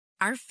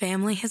Our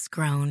family has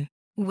grown.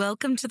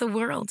 Welcome to the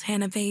world,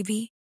 Hannah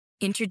baby.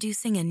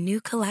 Introducing a new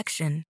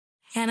collection,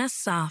 Hannah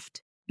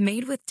Soft,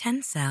 made with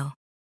Tencel.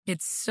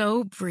 It's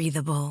so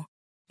breathable,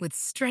 with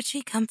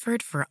stretchy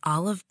comfort for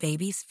all of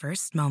baby's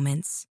first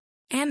moments.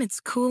 And it's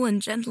cool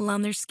and gentle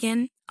on their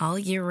skin all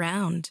year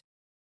round.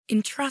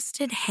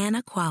 Entrusted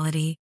Hannah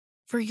quality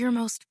for your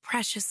most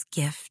precious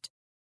gift.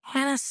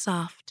 Hannah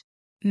Soft,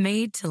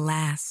 made to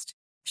last.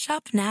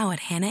 Shop now at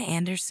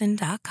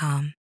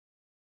hannahanderson.com.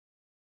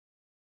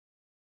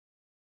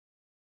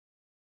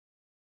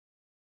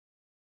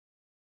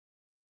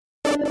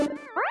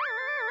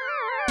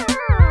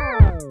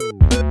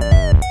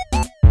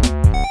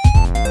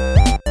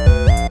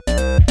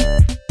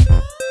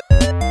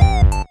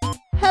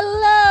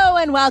 Hello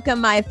and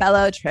welcome, my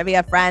fellow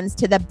trivia friends,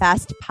 to the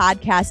best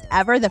podcast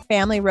ever, the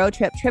Family Road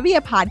Trip Trivia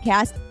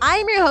Podcast.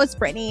 I'm your host,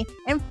 Brittany,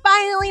 and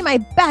finally, my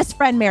best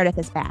friend Meredith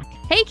is back.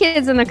 Hey,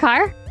 kids in the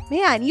car.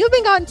 Man, you've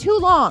been gone too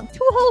long. 2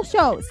 whole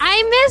shows.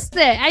 I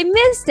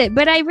missed it,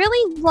 but I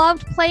really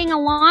loved playing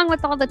along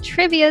with all the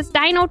trivias.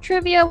 Dino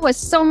trivia was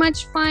so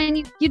much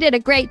fun. You did a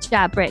great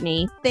job,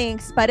 Brittany.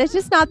 Thanks, but it's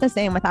just not the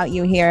same without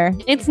you here.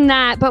 It's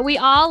not, but we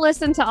all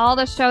listened to all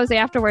the shows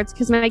afterwards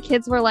because my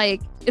kids were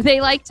like,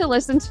 they like to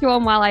listen to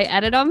them while I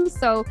edit them.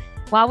 So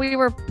while we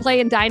were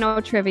playing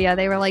Dino trivia,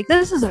 they were like,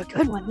 this is a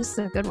good one. This is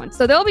a good one.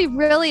 So they'll be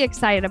really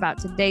excited about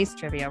today's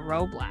trivia,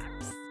 Roblox.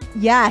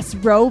 Yes,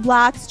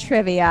 Roblox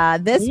trivia.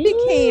 This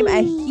became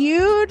a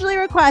hugely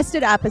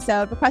requested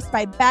episode, requested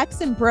by Bex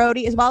and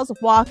Brody, as well as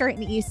Walker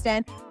and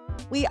Easton.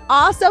 We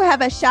also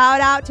have a shout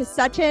out to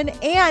Sachin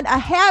and a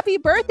happy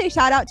birthday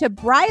shout out to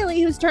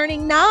Briley, who's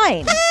turning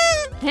 9.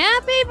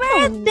 Happy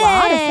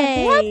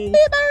birthday! Happy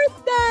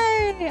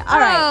birthday! All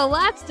right.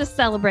 Lots to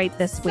celebrate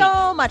this week.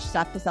 So much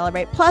stuff to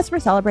celebrate. Plus, we're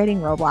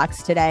celebrating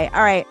Roblox today.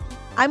 All right.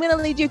 I'm going to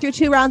lead you through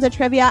 2 rounds of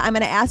trivia. I'm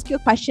going to ask you a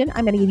question.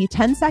 I'm going to give you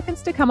 10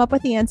 seconds to come up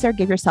with the answer.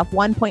 Give yourself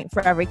 1 point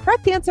for every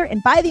correct answer.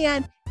 And by the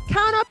end,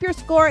 count up your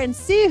score and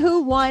see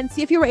who won.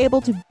 See if you were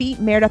able to beat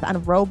Meredith on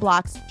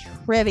Roblox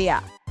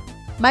trivia.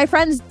 My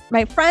friends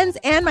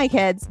and my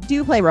kids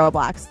do play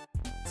Roblox,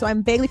 so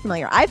I'm vaguely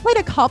familiar. I've played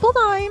a couple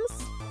times.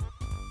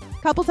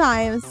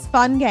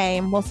 Fun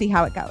game. We'll see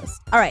how it goes.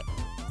 All right.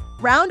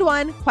 Round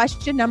 1,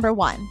 question number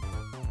 1.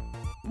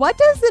 What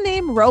does the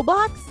name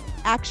Roblox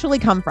actually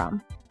come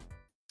from?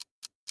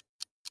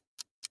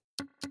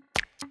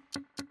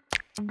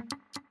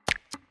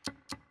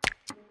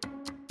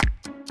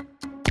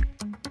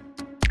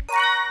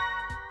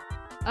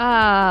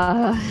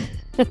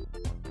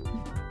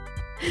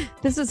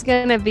 This is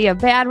going to be a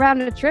bad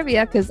round of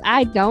trivia because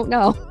I don't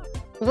know.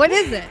 What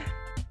is it?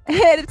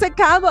 It's a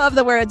combo of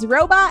the words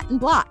robot and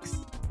blocks.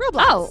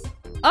 Roblox.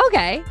 Oh,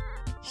 okay.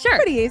 Sure.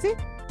 Pretty easy.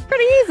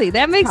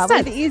 That makes Probably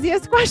sense. the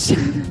easiest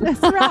question this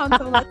round,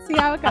 so let's see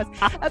how it goes.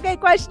 Okay,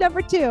 question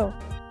number 2.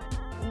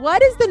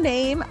 What is the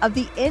name of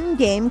the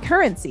in-game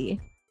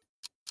currency?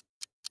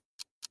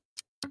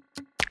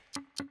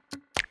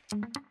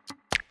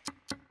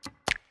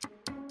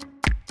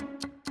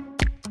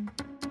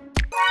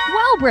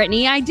 Well,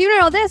 Brittany, I do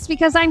know this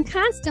because I'm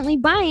constantly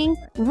buying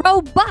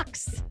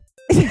Robux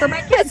for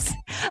my kids.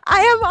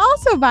 I am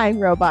also buying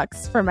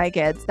Robux for my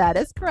kids. That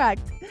is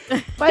correct.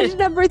 Question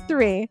number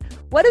 3.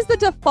 What is the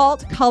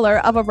default color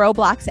of a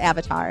Roblox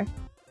avatar?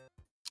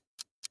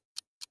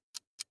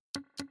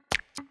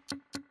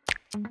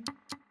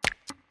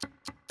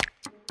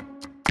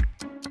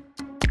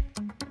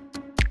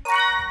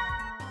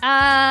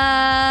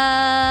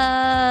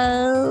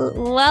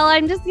 Well,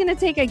 I'm just going to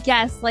take a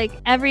guess. Like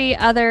every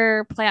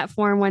other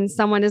platform, when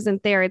someone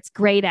isn't there, it's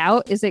grayed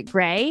out. Is it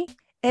gray?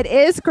 It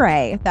is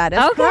gray. That is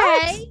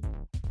correct.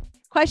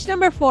 Question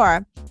number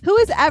 4. Who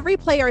is every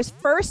player's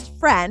first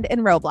friend in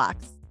Roblox?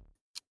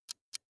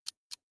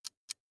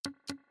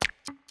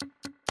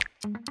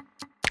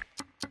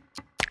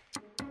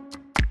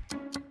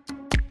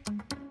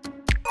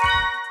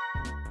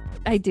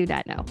 I do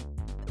not know.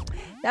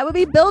 That would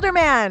be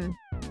Builderman.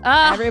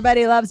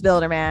 Everybody loves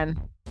Builderman.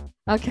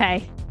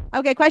 Okay.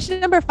 Okay, question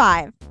number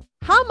 5.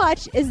 How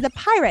much is the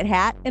pirate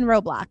hat in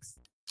Roblox?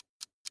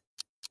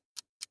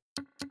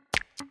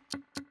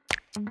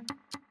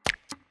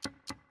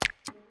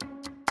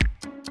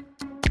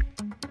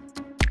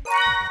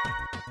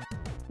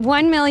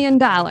 $1 million.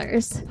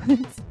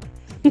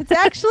 It's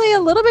actually a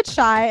little bit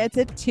shy. It's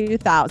at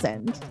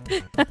 2,000.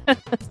 It's a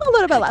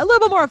little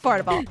bit more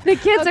affordable. The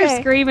kids are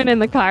screaming in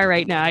the car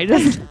right now. I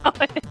just know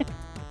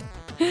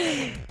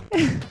it.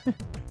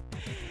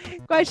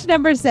 Question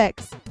number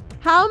 6.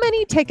 How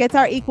many tickets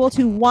are equal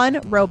to 1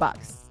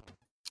 Robux?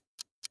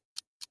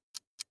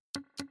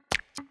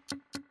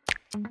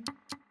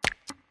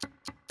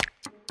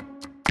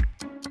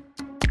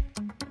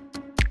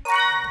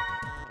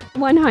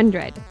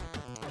 $100.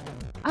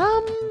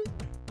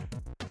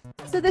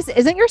 So this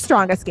isn't your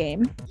strongest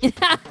game. There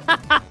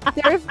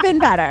have been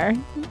better.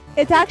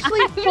 It's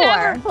actually 4.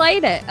 I've never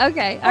played it.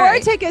 Okay. 4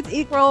 tickets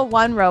equal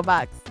 1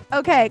 Robux.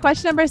 Okay,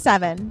 question number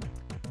 7.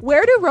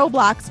 Where do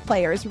Roblox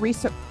players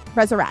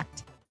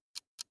resurrect?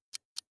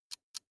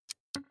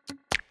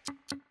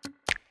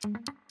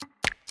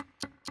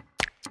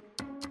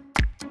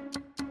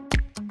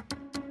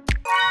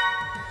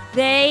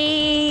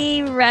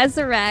 They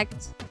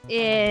resurrect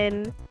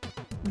in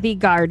the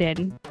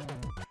garden.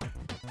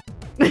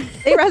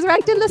 They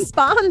resurrect in the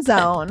spawn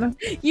zone.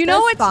 You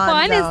know what's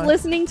fun is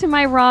listening to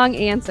my wrong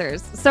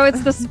answers. So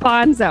it's the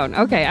spawn zone.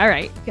 Okay, all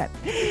right.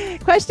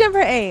 Good. Question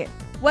number 8.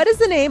 What is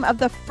the name of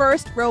the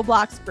first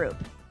Roblox group?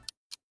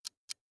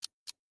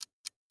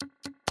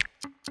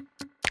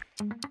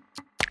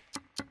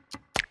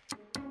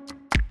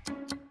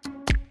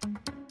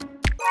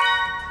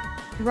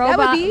 Robot.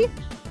 That would be...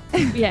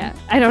 Yeah,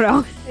 I don't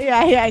know.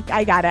 Yeah,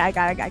 I got it. I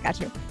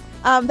got you.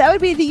 That would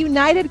be the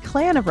United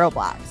Clan of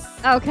Roblox.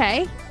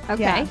 Okay.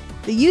 Yeah,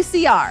 the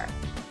UCR.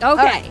 Okay.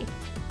 Right.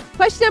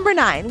 Question number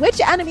 9. Which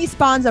enemy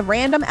spawns a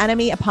random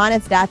enemy upon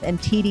its death in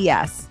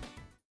TDS?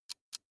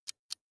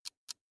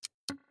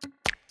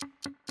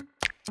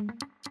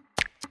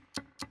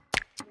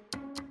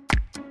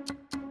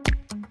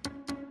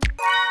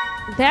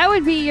 That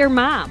would be your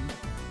mom.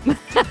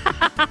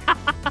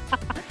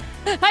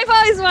 I've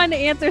always wanted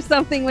to answer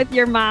something with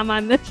your mom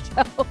on this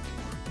show.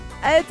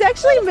 It's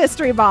actually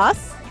Mystery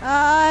Boss.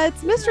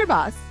 It's Mystery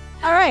Boss.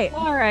 All right.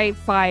 All right,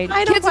 fine.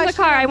 Final Kids in the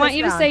question car, on I want this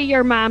you to round. say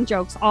your mom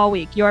jokes all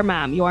week. Your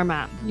mom, your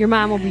mom. Your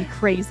mom will be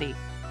crazy.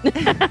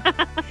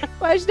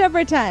 Question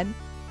number 10.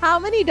 How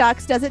many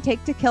ducks does it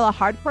take to kill a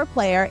hardcore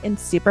player in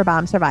Super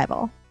Bomb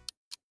Survival?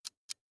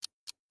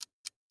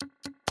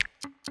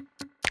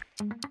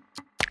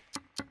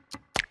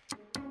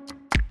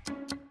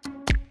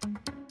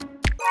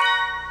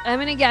 I'm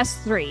going to guess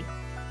 3.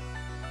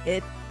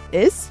 It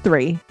is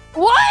 3.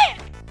 What?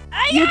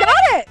 You got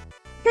it.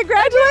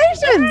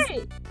 Congratulations.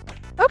 Right.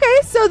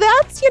 Okay, so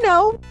that's, 3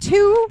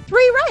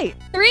 right.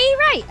 3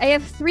 right. I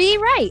have 3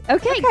 right.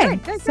 Okay,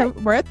 good. So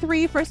we're at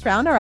 3 first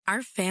round. All right.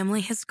 Our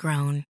family has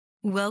grown.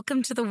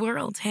 Welcome to the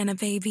world, Hannah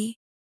baby.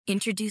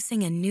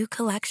 Introducing a new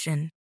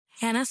collection,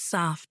 Hannah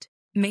Soft,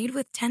 made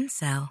with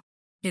Tencel.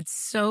 It's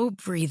so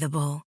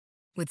breathable,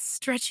 with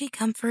stretchy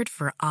comfort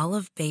for all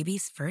of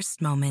baby's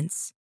first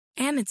moments.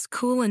 And it's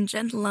cool and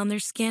gentle on their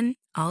skin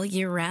all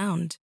year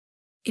round.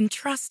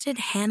 Entrusted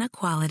Hannah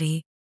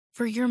quality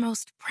for your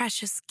most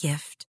precious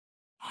gift.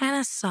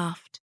 Hannah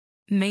Soft,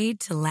 made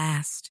to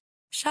last.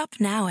 Shop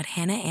now at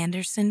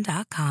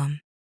hannahanderson.com.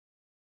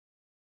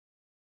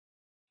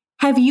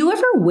 Have you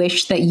ever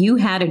wished that you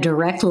had a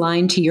direct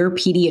line to your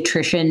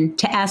pediatrician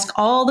to ask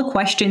all the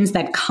questions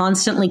that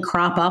constantly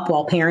crop up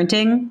while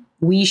parenting?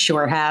 We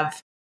sure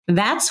have.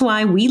 That's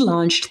why we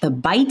launched the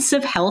Bites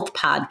of Health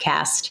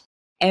podcast.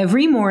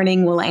 Every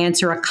morning, we'll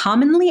answer a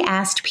commonly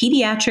asked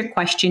pediatric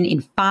question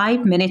in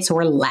 5 minutes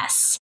or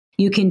less.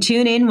 You can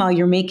tune in while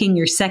you're making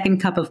your second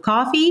cup of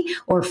coffee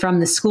or from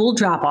the school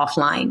drop-off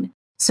line.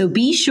 So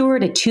be sure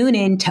to tune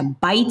in to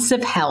Bites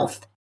of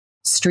Health,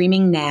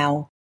 streaming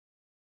now.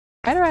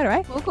 All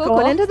right. Cool.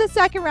 Going into the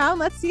second round,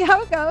 let's see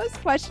how it goes.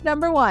 Question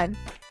number 1.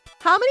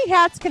 How many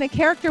hats can a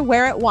character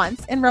wear at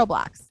once in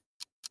Roblox?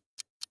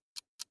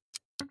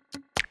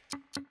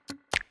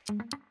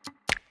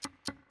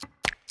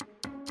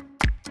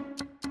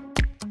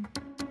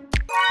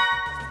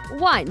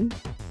 One.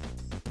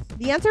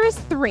 The answer is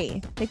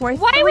 3. They can wear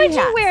Why 3 would hats.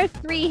 you wear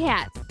 3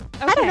 hats?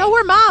 Okay. I don't know.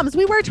 We're moms.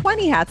 We wear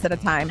 20 hats at a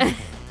time.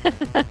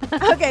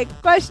 Okay,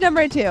 question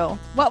number 2.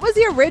 What was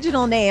the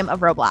original name of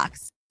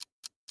Roblox?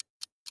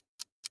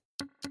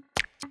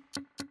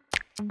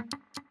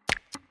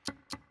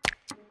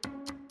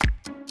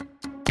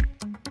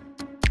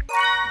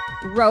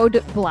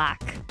 Roadblock.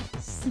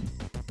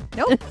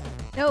 Nope.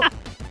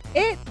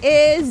 It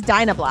is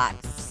Dynablox.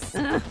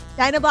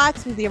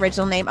 Dynablox was the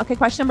original name. Okay,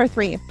 question number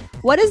 3.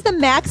 What is the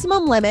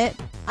maximum limit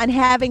on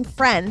having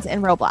friends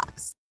in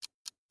Roblox?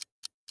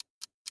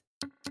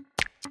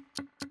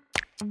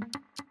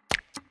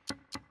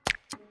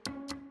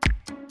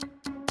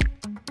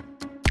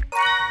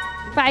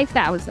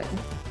 $5,000.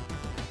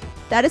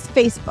 That is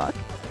Facebook.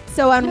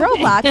 So on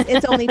Roblox,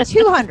 it's only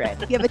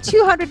 200. You have a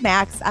 200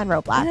 max on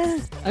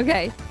Roblox.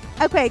 Okay.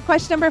 Okay,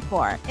 question number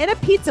 4. In a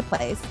pizza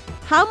place,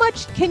 how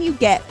much can you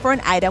get for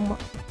an item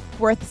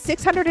worth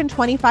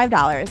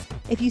 $625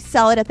 if you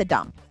sell it at the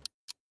dump?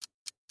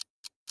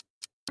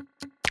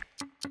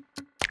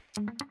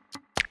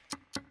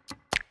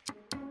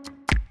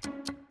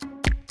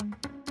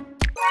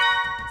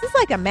 This is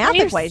like a math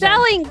You're equation.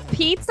 selling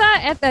pizza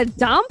at the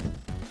dump?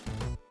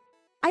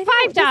 I know,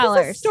 $5.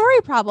 This is a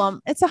story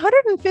problem. It's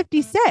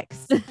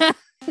 156.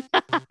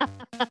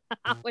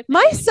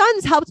 My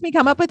sons helped me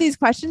come up with these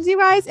questions, you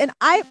guys, and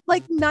I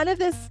like none of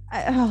this.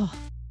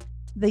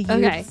 The youths.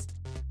 Okay.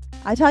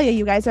 I tell you,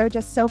 you guys are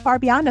just so far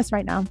beyond us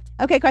right now.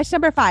 Okay, question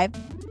number 5.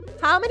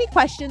 How many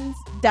questions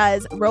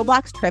does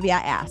Roblox trivia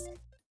ask?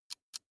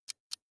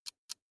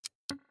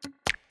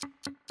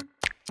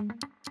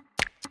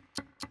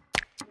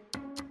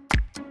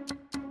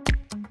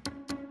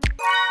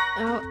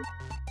 Oh.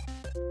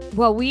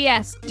 Well, we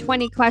asked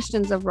 20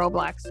 questions of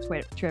Roblox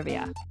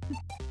trivia.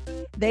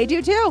 They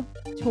do too.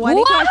 20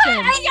 What?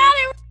 questions. I got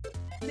it.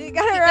 So you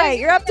got it right.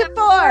 You're up to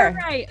 4.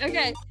 Right.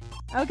 Okay.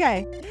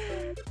 Okay.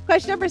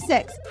 Question number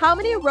 6. How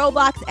many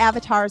Roblox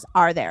avatars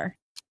are there?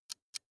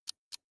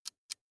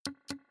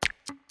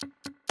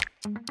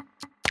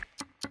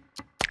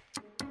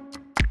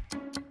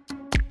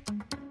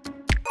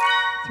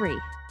 3.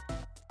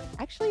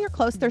 Actually, you're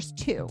close. There's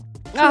two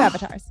Oh.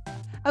 avatars.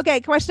 Okay,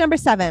 question number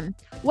 7.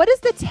 What is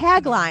the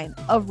tagline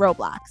of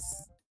Roblox?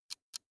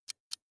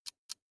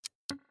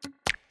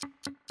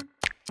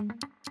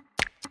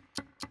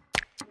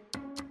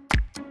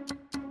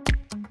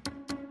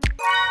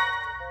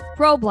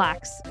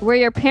 Roblox, where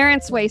your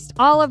parents waste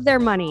all of their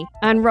money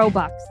on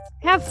Robux.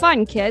 Have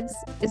fun, kids.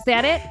 Is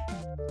that it?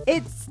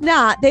 It's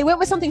not. They went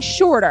with something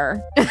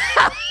shorter.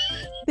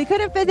 They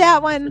couldn't fit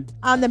that one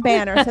on the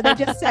banner, so they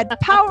just said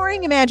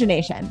powering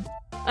imagination.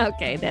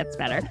 Okay, that's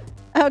better.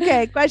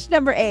 Okay, question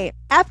number 8.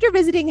 After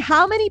visiting,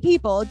 how many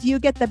people do you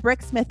get the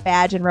Bricksmith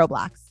badge in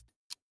Roblox?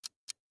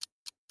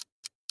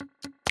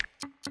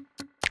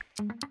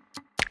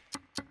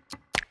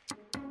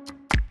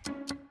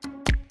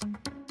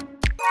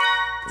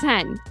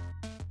 $10.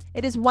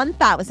 It is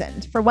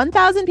 1,000. For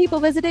 1,000 people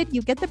visited,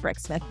 you get the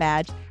Bricksmith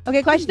badge.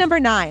 Okay, question number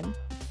 9.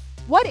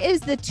 What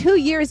is the 2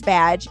 years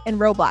badge in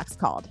Roblox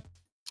called?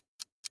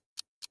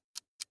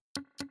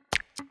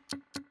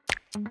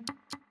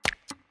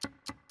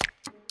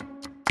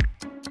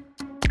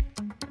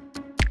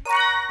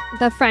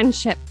 The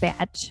friendship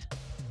badge.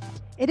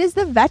 It is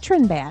the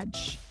veteran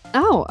badge.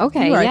 Oh,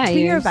 okay. You are yeah, a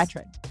 2-year yours-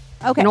 veteran.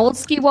 Okay. An old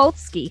ski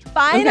wolski.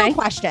 Final Okay.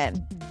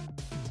 question.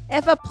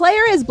 If a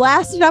player is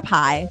blasted up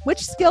high, which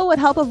skill would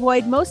help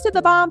avoid most of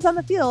the bombs on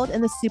the field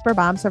in the super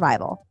bomb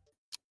survival?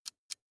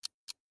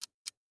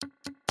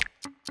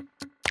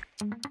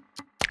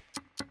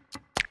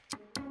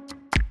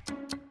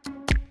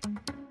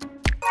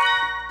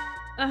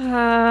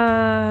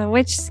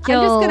 Which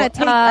skill? I'm just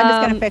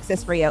gonna fix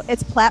this for you.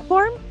 It's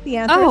platform. The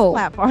answer is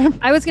platform.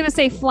 I was gonna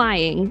say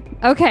flying.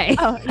 Okay.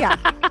 Oh yeah.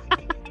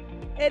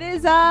 It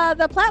is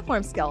the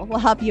platform skill will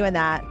help you in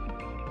that.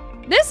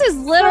 This is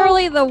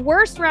literally the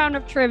worst round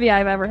of trivia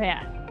I've ever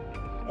had.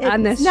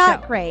 On this It's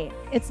not show. great.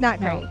 It's not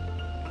great.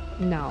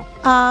 No.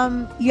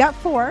 You got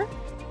 4.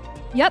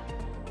 Yep.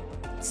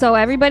 So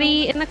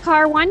everybody in the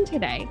car won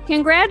today.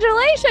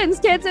 Congratulations,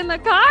 kids in the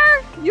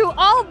car. You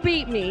all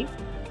beat me.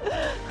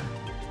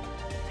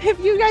 If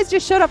you guys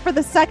just showed up for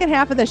the second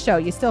half of the show,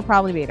 you still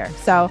probably beat her.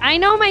 So I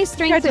know my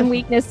strengths and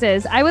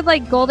weaknesses. I would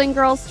like Golden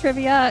Girls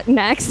trivia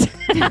next.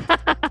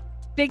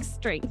 Big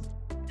strength.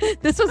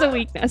 This was a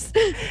weakness.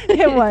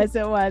 it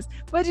was.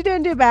 But you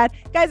didn't do bad.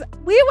 Guys,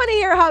 we want to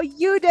hear how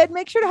you did.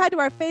 Make sure to head to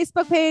our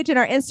Facebook page and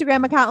our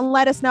Instagram account and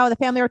let us know, the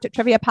Family Road to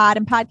Trivia Pod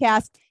and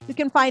Podcast. You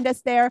can find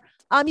us there.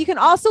 You can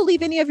also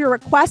leave any of your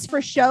requests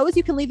for shows.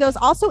 You can leave those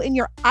also in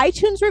your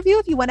iTunes review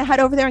if you want to head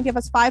over there and give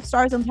us 5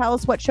 stars and tell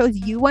us what shows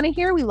you want to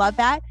hear. We love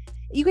that.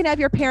 You can have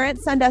your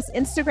parents send us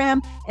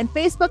Instagram and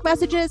Facebook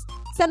messages.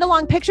 Send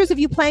along pictures of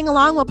you playing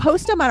along. We'll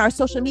post them on our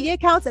social media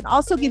accounts and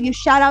also give you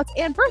shout outs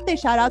and birthday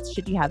shout outs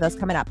should you have those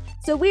coming up.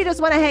 So we just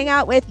want to hang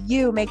out with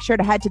you. Make sure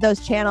to head to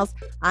those channels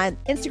on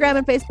Instagram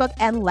and Facebook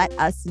and let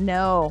us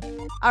know.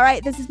 All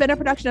right, this has been a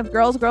production of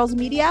Girls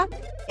Media.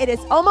 It is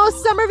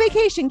almost summer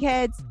vacation,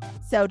 kids.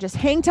 So just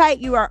hang tight.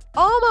 You are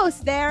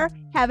almost there.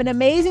 Have an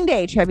amazing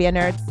day, trivia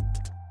nerds.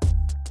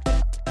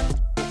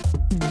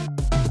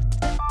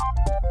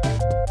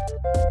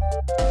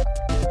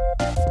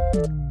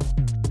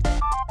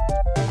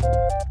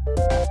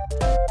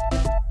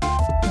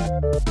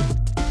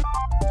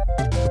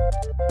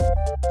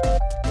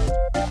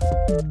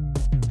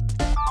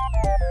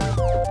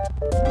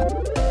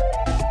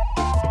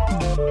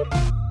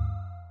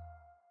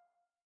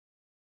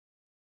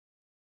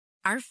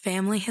 Our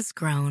family has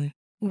grown.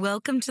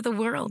 Welcome to the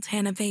world,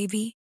 Hannah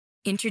baby.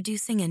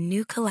 Introducing a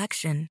new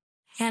collection,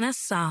 Hannah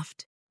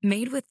Soft,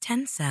 made with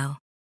Tencel.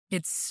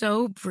 It's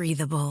so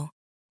breathable,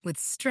 with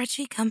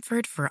stretchy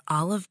comfort for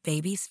all of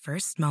baby's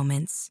first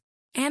moments.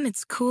 And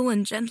it's cool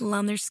and gentle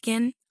on their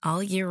skin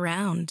all year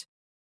round.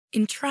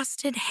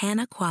 Entrusted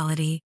Hannah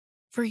quality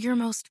for your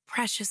most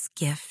precious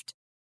gift.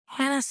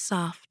 Hannah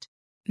Soft,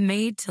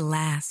 made to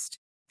last.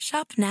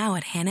 Shop now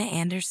at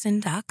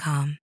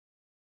hannahanderson.com.